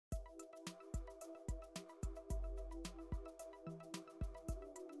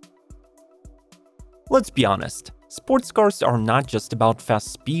Let's be honest, sports cars are not just about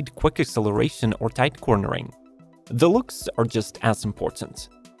fast speed, quick acceleration, or tight cornering. The looks are just as important.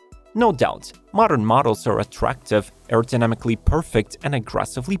 No doubt, modern models are attractive, aerodynamically perfect, and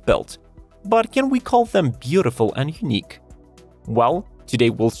aggressively built. But can we call them beautiful and unique? Well, today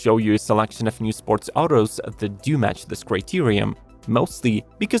we'll show you a selection of new sports autos that do match this criterion, mostly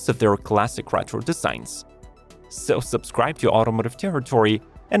because of their classic retro designs. So subscribe to Automotive Territory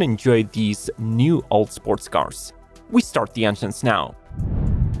and enjoy these new old sports cars. We start the engines now.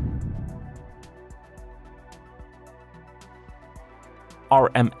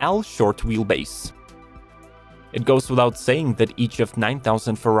 RML Short Wheelbase. It goes without saying that each of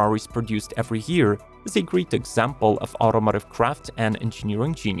 9,000 Ferraris produced every year is a great example of automotive craft and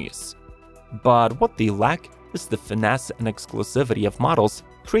engineering genius. But what they lack is the finesse and exclusivity of models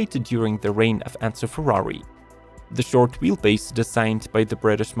created during the reign of Enzo Ferrari. The short wheelbase, designed by the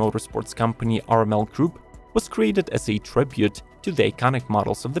British motorsports company RML Group, was created as a tribute to the iconic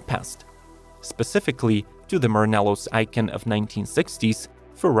models of the past, specifically to the Maranello's icon of 1960s,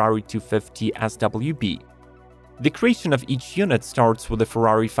 Ferrari 250 SWB. The creation of each unit starts with the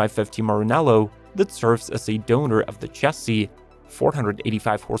Ferrari 550 Maranello that serves as a donor of the chassis,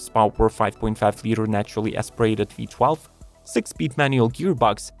 485 horsepower, 5.5-liter naturally aspirated V12, 6-speed manual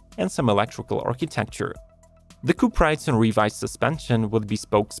gearbox, and some electrical architecture. The coupe rides on revised suspension with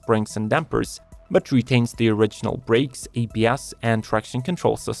bespoke springs and dampers, but retains the original brakes, ABS, and traction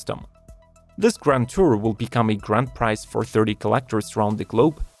control system. This Grand Tour will become a grand prize for 30 collectors around the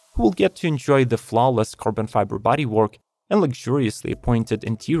globe who will get to enjoy the flawless carbon fiber bodywork and luxuriously appointed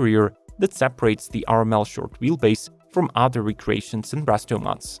interior that separates the RML Short Wheelbase from other recreations and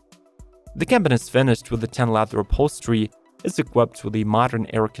restomods. The cabin is finished with a tan leather upholstery, is equipped with a modern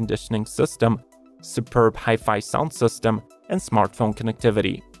air conditioning system, superb hi-fi sound system, and smartphone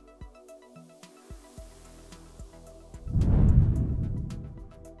connectivity.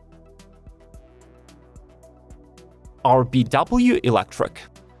 RBW Electric.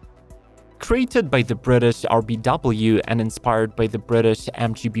 Created by the British RBW and inspired by the British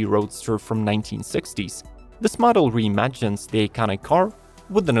MGB Roadster from 1960s, this model reimagines the iconic car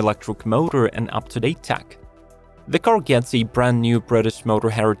with an electric motor and up-to-date tech. The car gets a brand new British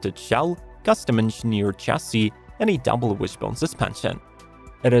Motor Heritage shell, custom-engineered chassis, and a double wishbone suspension.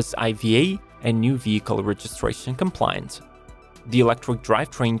 It is IVA and new vehicle registration compliant. The electric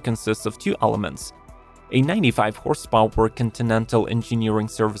drivetrain consists of two elements: a 95 horsepower Continental Engineering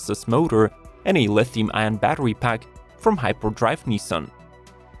Services motor and a lithium-ion battery pack from Hyperdrive Nissan.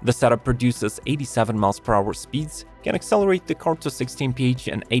 The setup produces 87 mph speeds, can accelerate the car to 16 mph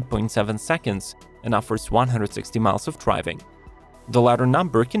in 8.7 seconds, and offers 160 miles of driving. The latter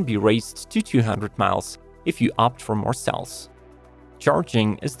number can be raised to 200 miles if you opt for more cells.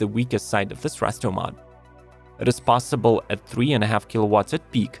 Charging is the weakest side of this resto mod. It is possible at 3.5 kilowatts at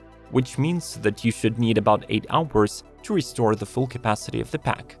peak, which means that you should need about 8 hours to restore the full capacity of the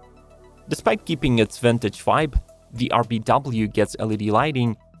pack. Despite keeping its vintage vibe, the RBW gets LED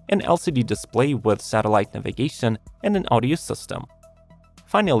lighting, an LCD display with satellite navigation, and an audio system.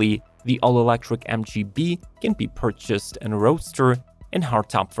 Finally, the all-electric MGB can be purchased in Roadster and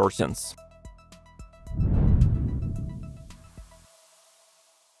hardtop versions.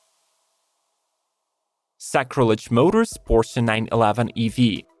 Sacrilege Motors Porsche 911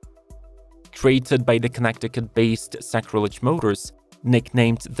 EV. Created by the Connecticut-based Sacrilege Motors,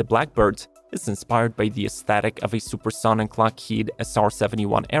 nicknamed the Blackbird, is inspired by the aesthetic of a supersonic Lockheed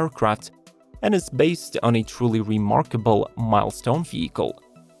SR-71 aircraft and is based on a truly remarkable milestone vehicle.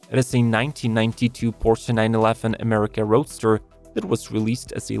 It is a 1992 Porsche 911 America Roadster that was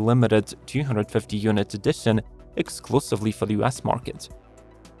released as a limited 250-unit edition exclusively for the US market.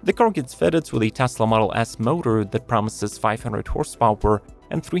 The car gets fitted with a Tesla Model S motor that promises 500 horsepower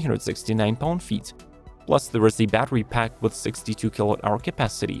and 369 pound-feet. Plus, there is a battery pack with 62 kWh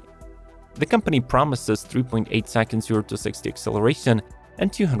capacity. The company promises 3.8 seconds 0 to 60 acceleration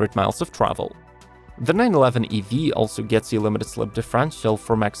and 200 miles of travel. The 911 EV also gets a limited slip differential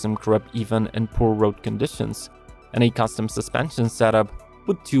for maximum grip even in poor road conditions, and a custom suspension setup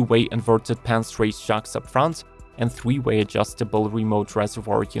with two-way inverted pants race shocks up front and three-way adjustable remote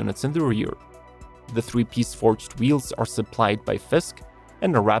reservoir units in the rear. The three-piece forged wheels are supplied by Fisk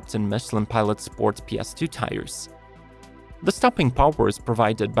and are wrapped in Michelin Pilot Sport PS2 tires. The stopping power is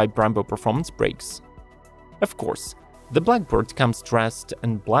provided by Brembo Performance brakes. Of course, the Blackbird comes dressed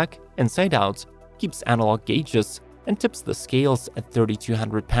in black inside out, keeps analog gauges, and tips the scales at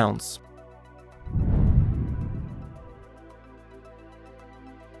 3,200 pounds.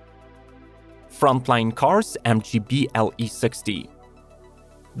 Frontline Cars MGB LE60.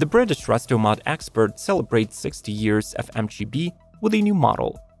 The British restomod expert celebrates 60 years of MGB with a new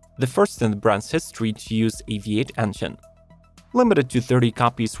model, the first in the brand's history to use a V8 engine. Limited to 30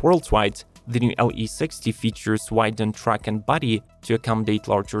 copies worldwide, the new LE60 features widened track and body to accommodate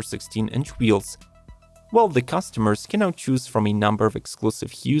larger 16-inch wheels, while the customers can now choose from a number of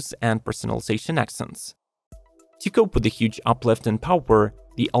exclusive hues and personalization accents. To cope with the huge uplift in power,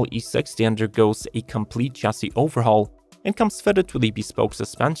 the LE60 undergoes a complete chassis overhaul and comes fitted with a bespoke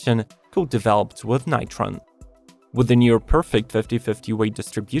suspension co-developed with Nitron. With the near-perfect 50-50 weight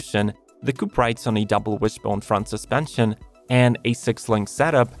distribution, the coupe rides on a double wishbone front suspension and a 6-link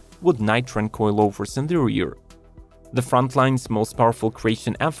setup with Nitron coilovers in the rear. The Frontline's most powerful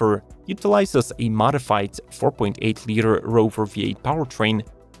creation ever utilizes a modified 4.8-liter Rover V8 powertrain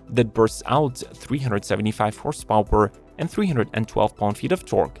that bursts out 375 horsepower and 312 pound-feet of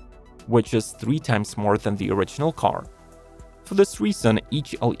torque, which is 3 times more than the original car. For this reason,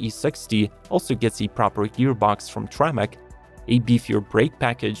 each LE60 also gets a proper gearbox from Tremec, a beefier brake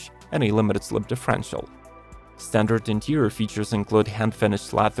package, and a limited-slip differential. Standard interior features include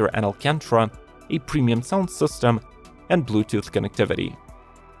hand-finished leather and Alcantara, a premium sound system, and Bluetooth connectivity.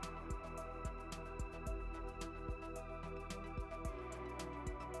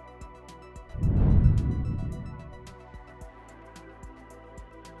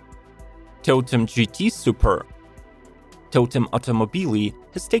 Totem GT Super. Totem Automobili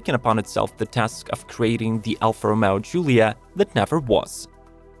has taken upon itself the task of creating the Alfa Romeo Giulia that never was.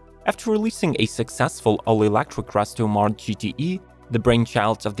 After releasing a successful all-electric restomod GTE, the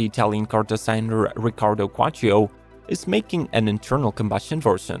brainchild of the Italian car designer Riccardo Quaggio is making an internal combustion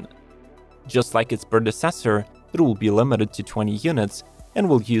version. Just like its predecessor, it will be limited to 20 units and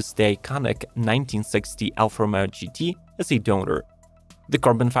will use the iconic 1960 Alfa Romeo GT as a donor. The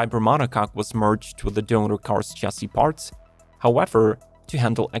carbon fiber monocoque was merged with the donor car's chassis parts. However, to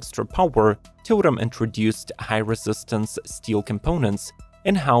handle extra power, Totem introduced high-resistance steel components,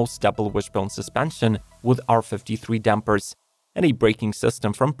 in-house double wishbone suspension with R53 dampers, and a braking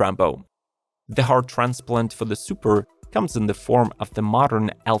system from Brembo. The heart transplant for the Super comes in the form of the modern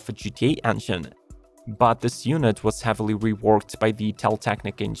Alfa GTA engine, but this unit was heavily reworked by the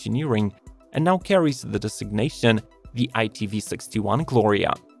Teltechnica engineering and now carries the designation the ITV61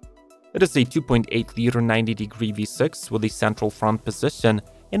 Gloria. It is a 2.8-liter 90-degree V6 with a central front position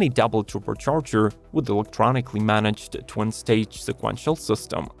and a double turbocharger with electronically managed twin-stage sequential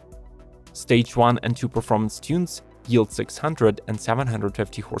system. Stage 1 and 2 performance tunes yield 600 and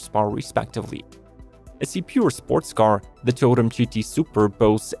 750 horsepower respectively. As a pure sports car, the Totem GT Super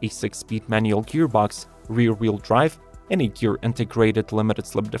boasts a 6-speed manual gearbox, rear-wheel drive, and a gear-integrated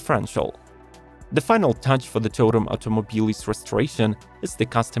limited-slip differential. The final touch for the Totem Automobili's restoration is the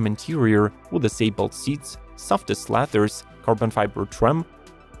custom interior with disabled seats, softest leathers, carbon fiber trim,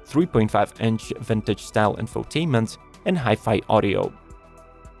 3.5-inch vintage-style infotainment, and hi-fi audio.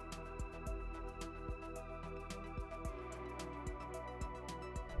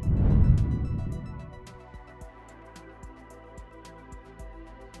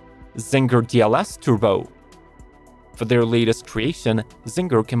 Zinger DLS Turbo. For their latest creation,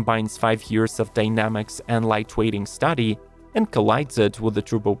 Zinger combines 5 years of dynamics and lightweighting study and collides it with the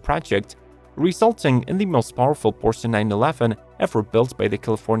Turbo project, resulting in the most powerful Porsche 911 ever built by the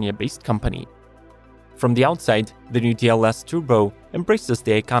California-based company. From the outside, the new DLS Turbo embraces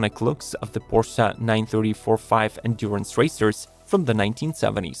the iconic looks of the Porsche 934-5 endurance racers from the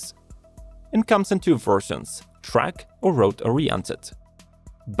 1970s. It comes in 2 versions, track or road-oriented.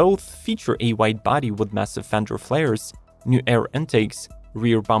 Both feature a wide body with massive fender flares, new air intakes,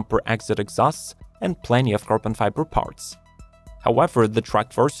 rear bumper exit exhausts, and plenty of carbon fiber parts. However, the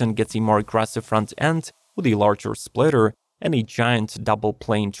track version gets a more aggressive front end with a larger splitter and a giant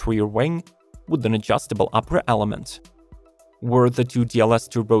double-planed rear wing with an adjustable upper element. Where the 2 DLS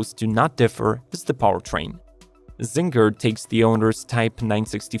turbos do not differ is the powertrain. Zinger takes the owner's Type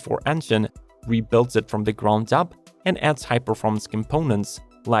 964 engine, rebuilds it from the ground up, and adds high-performance components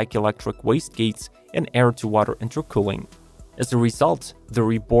like electric wastegates and air-to-water intercooling. As a result, the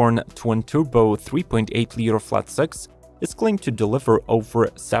reborn twin-turbo 3.8-liter flat-6 is claimed to deliver over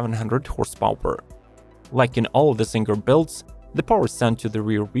 700 horsepower. Like in all of the Zinger builds, the power is sent to the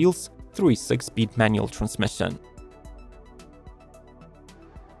rear wheels through a 6-speed manual transmission.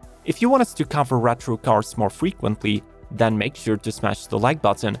 If you want us to cover retro cars more frequently, then make sure to smash the like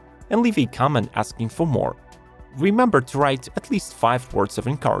button and leave a comment asking for more. Remember to write at least 5 words of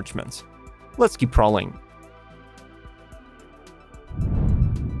encouragement. Let's keep rolling.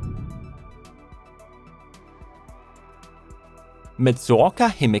 Mitsuoka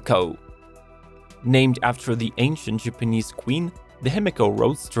Himiko. Named after the ancient Japanese queen, The Himiko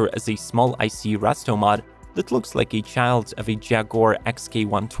Roadster is a small IC restomod that looks like a child of a Jaguar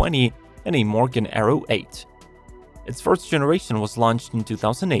XK120 and a Morgan Arrow 8. Its first generation was launched in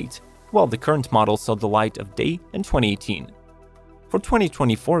 2008, while the current model saw the light of day in 2018. For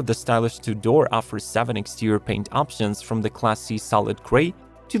 2024, the stylish two-door offers 7 exterior paint options from the classy solid gray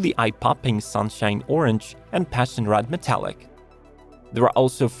to the eye-popping sunshine orange and passion red metallic. There are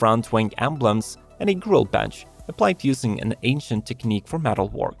also front wing emblems and a grille badge applied using an ancient technique for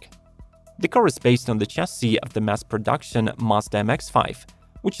metalwork. The car is based on the chassis of the mass-production Mazda MX-5,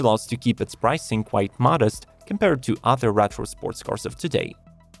 which allows to keep its pricing quite modest compared to other retro sports cars of today.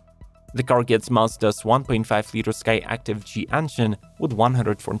 The car gets Mazda's 1.5-liter Skyactiv G engine with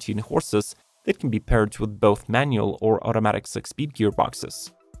 114 horses that can be paired with both manual or automatic 6-speed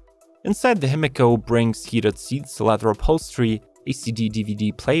gearboxes. Inside, the Himiko brings heated seats, leather upholstery, a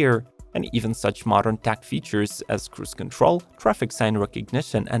CD-DVD player, and even such modern tech features as cruise control, traffic sign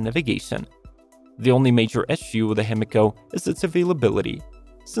recognition, and navigation. The only major issue with the Himiko is its availability,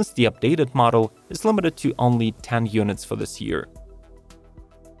 since the updated model is limited to only 10 units for this year.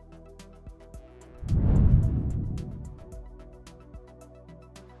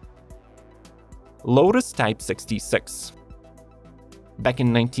 Lotus Type 66. Back in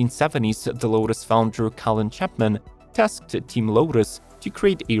 1970s, the Lotus founder Colin Chapman tasked Team Lotus to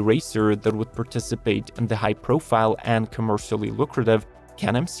create a racer that would participate in the high-profile and commercially lucrative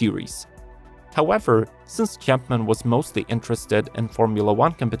Can-Am series. However, since Chapman was mostly interested in Formula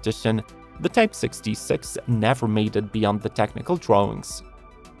One competition, the Type 66 never made it beyond the technical drawings.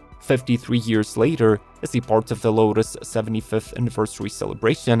 53 years later, as a part of the Lotus 75th anniversary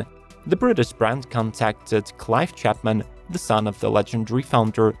celebration, the British brand contacted Clive Chapman, the son of the legendary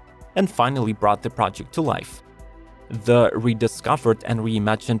founder, and finally brought the project to life. The rediscovered and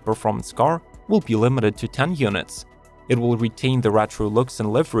reimagined performance car will be limited to 10 units. It will retain the retro looks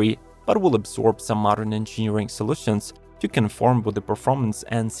and livery, but will absorb some modern engineering solutions to conform with the performance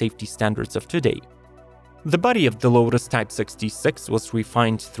and safety standards of today. The body of the Lotus Type 66 was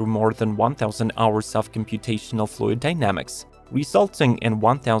refined through more than 1,000 hours of computational fluid dynamics, resulting in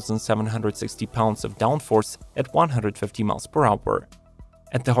 1,760 pounds of downforce at 150 miles per hour.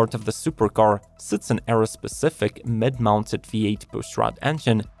 At the heart of the supercar sits an era-specific mid-mounted V8 pushrod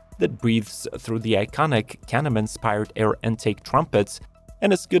engine that breathes through the iconic Can-Am-inspired air intake trumpets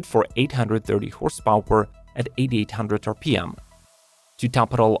and is good for 830 horsepower at 8,800 RPM. To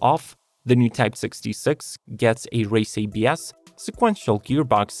top it all off, the new Type 66 gets a race ABS, sequential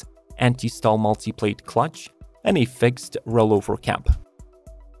gearbox, anti-stall multi-plate clutch, and a fixed rollover cab.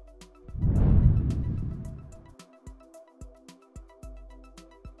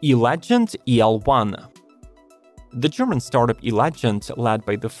 E-Legend EL1. The German startup E-Legend, led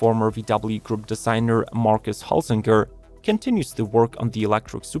by the former VW Group designer Markus Holzinger, continues to work on the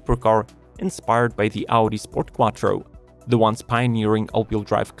electric supercar inspired by the Audi Sport Quattro, the once pioneering all-wheel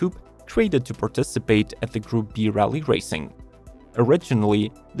drive coupe created to participate at the Group B rally racing.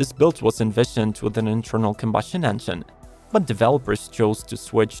 Originally, this build was envisioned with an internal combustion engine, but developers chose to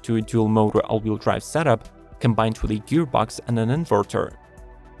switch to a dual-motor all-wheel drive setup combined with a gearbox and an inverter.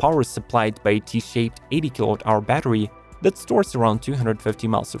 Power is supplied by a T-shaped 80 kWh battery that stores around 250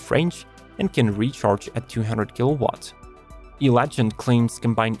 miles of range and can recharge at 200 kW. E-Legend claims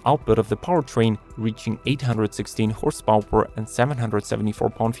combined output of the powertrain reaching 816 horsepower and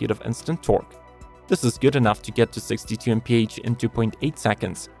 774 pound-feet of instant torque. This is good enough to get to 62 mph in 2.8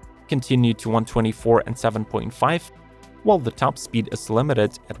 seconds, continue to 124 and 7.5, while the top speed is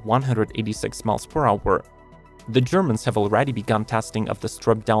limited at 186 miles per hour. The Germans have already begun testing of the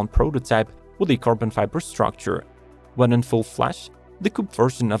stripped-down prototype with a carbon fiber structure. When in full flesh, the coupe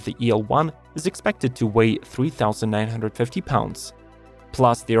version of the EL1 is expected to weigh 3,950 pounds.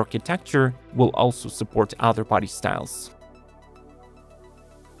 Plus, the architecture will also support other body styles.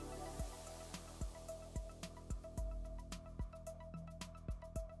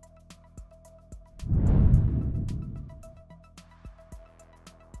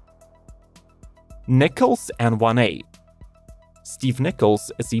 Nichols N1A. Steve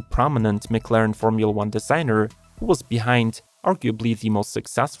Nichols is a prominent McLaren Formula One designer who was behind arguably the most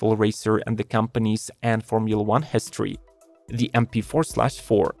successful racer in the company's and Formula One history, the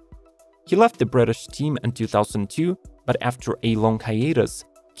MP4/4. He left the British team in 2002, but after a long hiatus,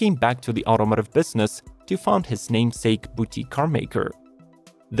 came back to the automotive business to found his namesake boutique car maker.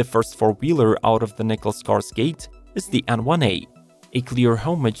 The first four-wheeler out of the Nichols cars gate is the N1A, a clear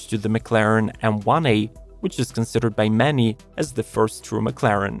homage to the McLaren M1A, which is considered by many as the first true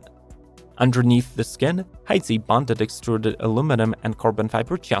McLaren. Underneath the skin hides a bonded extruded aluminum and carbon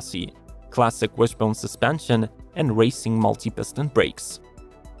fiber chassis, classic wishbone suspension, and racing multi-piston brakes.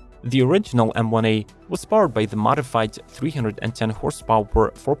 The original M1A was powered by the modified 310 horsepower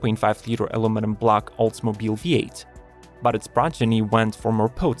 4.5-liter aluminum block Oldsmobile V8, but its progeny went for more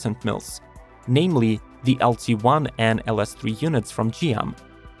potent mills, namely the LT1 and LS3 units from GM.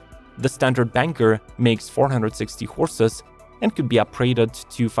 The standard banker makes 460 horses and could be upgraded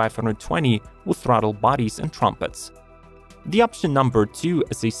to 520 with throttle bodies and trumpets. The option number 2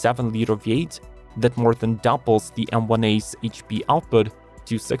 is a 7-liter V8 that more than doubles the M1A's HP output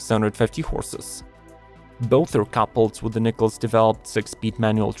to 650 horses. Both are coupled with the Nichols-developed 6-speed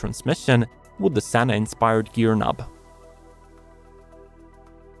manual transmission with the Senna-inspired gear knob.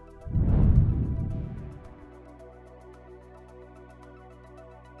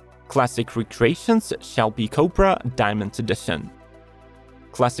 Classic Recreations Shelby Cobra Diamond Edition.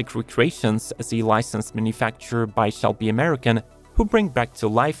 Classic Recreations is a licensed manufacturer by Shelby American who bring back to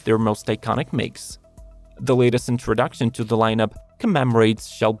life their most iconic makes. The latest introduction to the lineup commemorates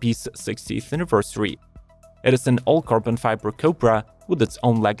Shelby's 60th anniversary. It is an all-carbon fiber Cobra with its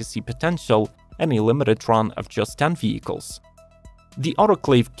own legacy potential and a limited run of just 10 vehicles. The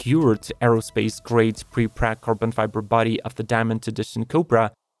autoclave-cured aerospace-grade pre-preg carbon fiber body of the Diamond Edition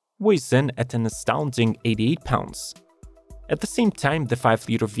Cobra weighs in at an astounding 88 pounds. At the same time, the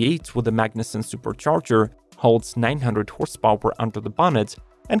 5-liter V8 with a Magnuson supercharger holds 900 horsepower under the bonnet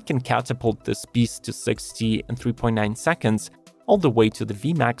and can catapult this beast to 60 in 3.9 seconds, all the way to the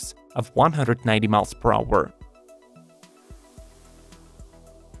VMAX of 190 miles per hour.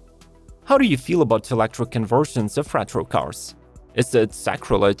 How do you feel about electric conversions of retro cars? Is it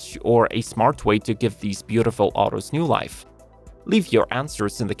sacrilege or a smart way to give these beautiful autos new life? Leave your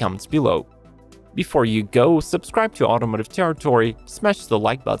answers in the comments below. Before you go, subscribe to Automotive Territory, smash the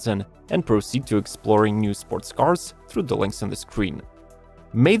like button, and proceed to exploring new sports cars through the links on the screen.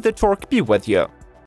 May the torque be with you!